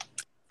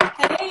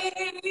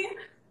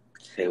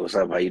Hey, what's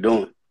up? How you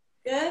doing?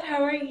 Good,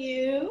 how are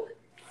you?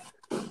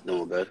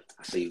 Doing good.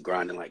 I see you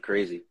grinding like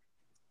crazy.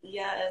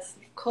 Yes,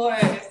 of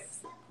course.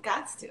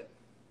 Got to.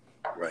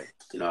 Right.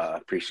 I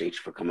appreciate you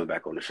for coming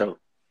back on the show.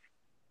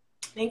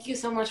 Thank you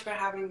so much for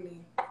having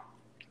me.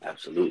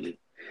 Absolutely.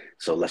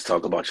 So let's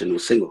talk about your new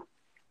single.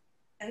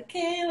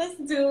 Okay, let's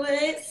do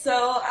it.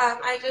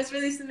 I just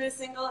released a new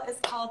single. It's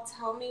called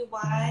Tell Me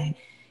Why.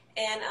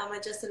 And I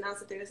just announced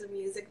that there's a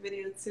music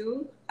video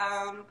too.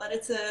 But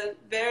it's a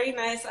very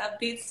nice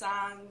upbeat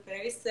song,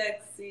 very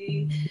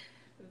sexy,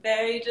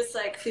 very just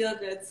like feel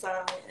good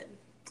song. And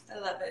I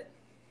love it.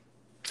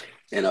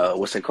 And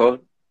what's it called?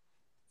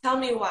 Tell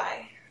Me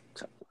Why.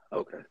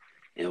 Okay.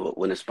 And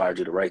what inspired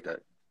you to write that?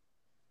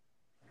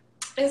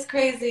 It's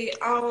crazy.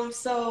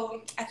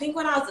 So I think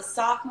when I was a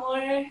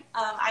sophomore,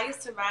 I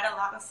used to write a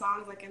lot of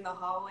songs like in the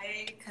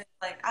hallway because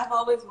like I've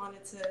always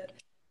wanted to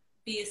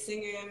be a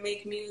singer and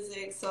make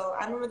music. So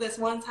I remember this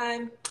one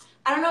time,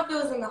 I don't know if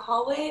it was in the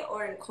hallway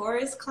or in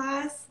chorus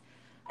class.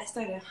 I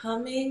started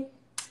humming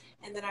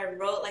and then I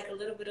wrote like a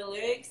little bit of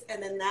lyrics.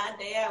 And then that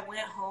day I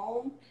went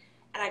home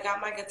and I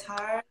got my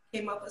guitar,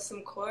 came up with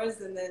some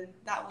chords, and then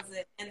that was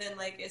it. And then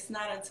like it's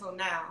not until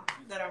now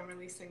that I'm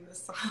releasing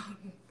this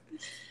song.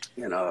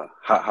 And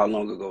how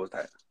long ago was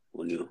that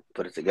when you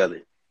put it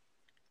together?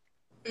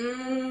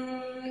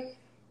 Mm,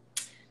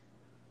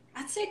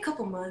 I'd say a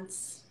couple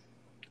months.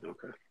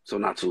 Okay. So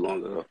not too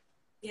long ago.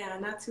 Yeah,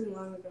 not too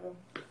long ago.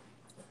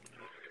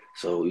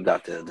 So you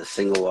got the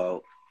single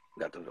out,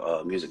 got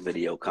the music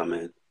video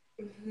coming,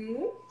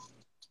 Hmm.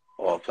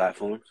 all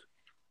platforms.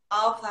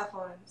 All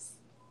platforms.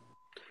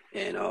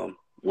 And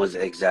when's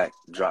the exact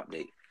drop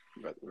date,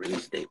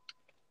 release date?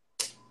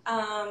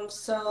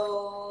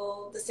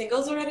 So the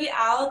single's already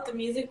out. The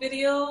music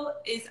video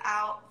is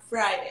out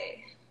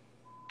Friday.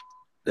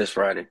 This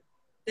Friday.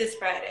 This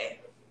Friday.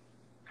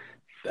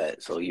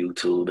 Bet. So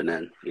YouTube and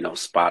then,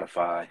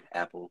 Spotify,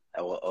 Apple,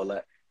 all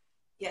that.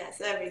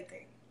 Yes,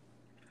 everything.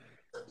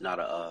 Now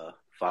to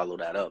follow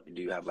that up,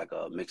 do you have like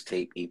a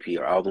mixtape, EP,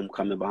 or album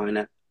coming behind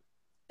that?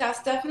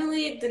 That's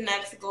definitely the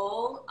next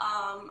goal.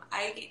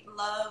 I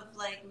love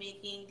like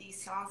making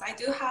these songs. I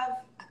do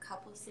have a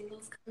couple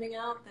singles coming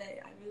out that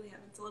I really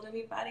haven't told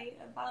anybody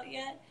about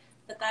yet,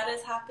 but that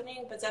is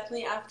happening. But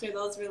definitely after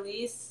those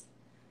release,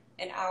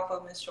 an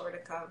album is sure to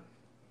come.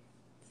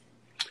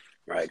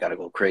 Right, gotta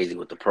go crazy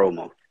with the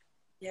promo.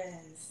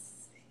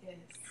 Yes, yes.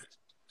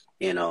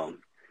 And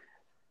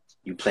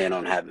you plan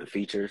on having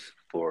features,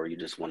 or you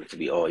just want it to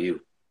be all you?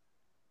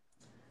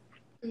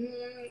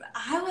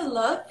 I would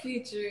love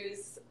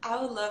features. I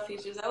would love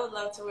features. I would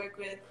love to work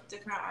with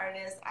different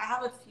artists. I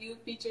have a few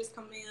features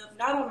coming up,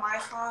 not on my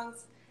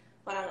songs,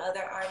 but on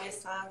other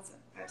artists' songs.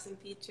 I have some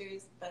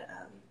features, but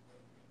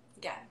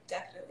yeah,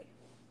 definitely.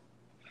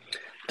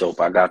 Dope.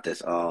 I got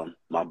this.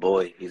 My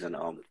boy, he's in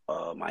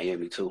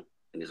Miami too,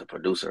 and he's a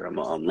producer. I'm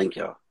gonna link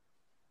y'all.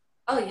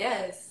 Oh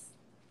yes,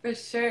 for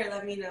sure.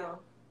 Let me know.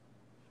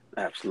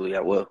 Absolutely,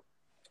 I will.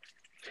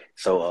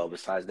 So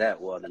besides that,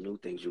 what are the new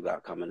things you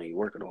got coming and you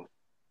working on?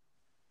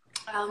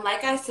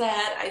 Like I said,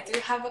 I do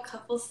have a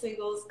couple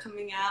singles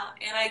coming out,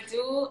 and I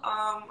do.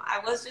 I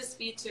was just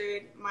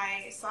featured.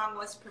 My song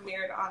was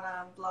premiered on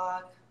a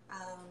blog.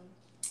 I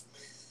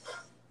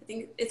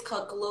think it's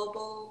called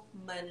Global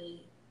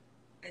Money.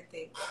 I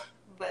think,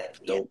 but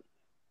yeah. Dope,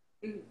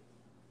 Mm.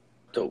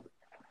 dope.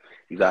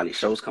 You got any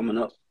shows coming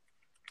up?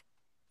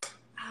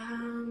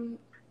 Um,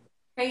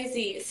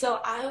 Crazy.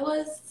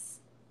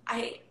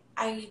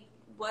 I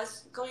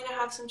was going to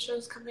have some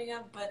shows coming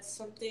up, but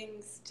some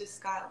things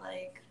just got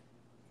like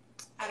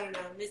I don't know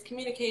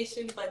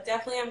miscommunication. But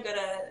definitely, I'm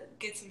gonna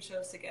get some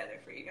shows together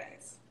for you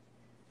guys.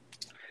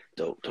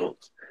 Dope, dope.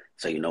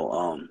 So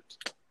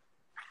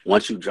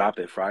once you drop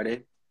it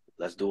Friday,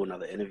 let's do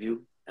another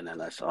interview, and then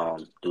let's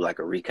do like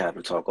a recap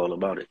and talk all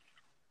about it.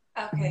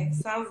 Okay,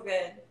 sounds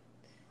good.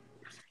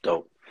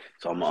 Dope.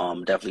 So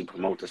I'm definitely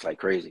promote this like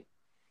crazy.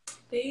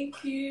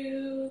 Thank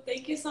you.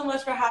 Thank you so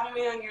much for having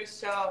me on your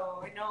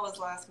show. I know it was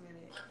last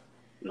minute.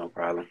 No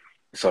problem.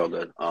 It's all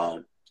good.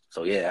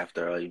 So yeah,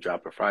 after you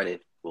drop it Friday,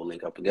 we'll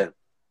link up again.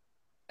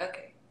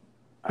 Okay.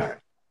 All right.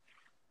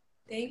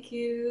 Thank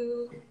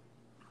you.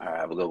 All right.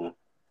 Have a good one.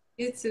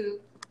 You too.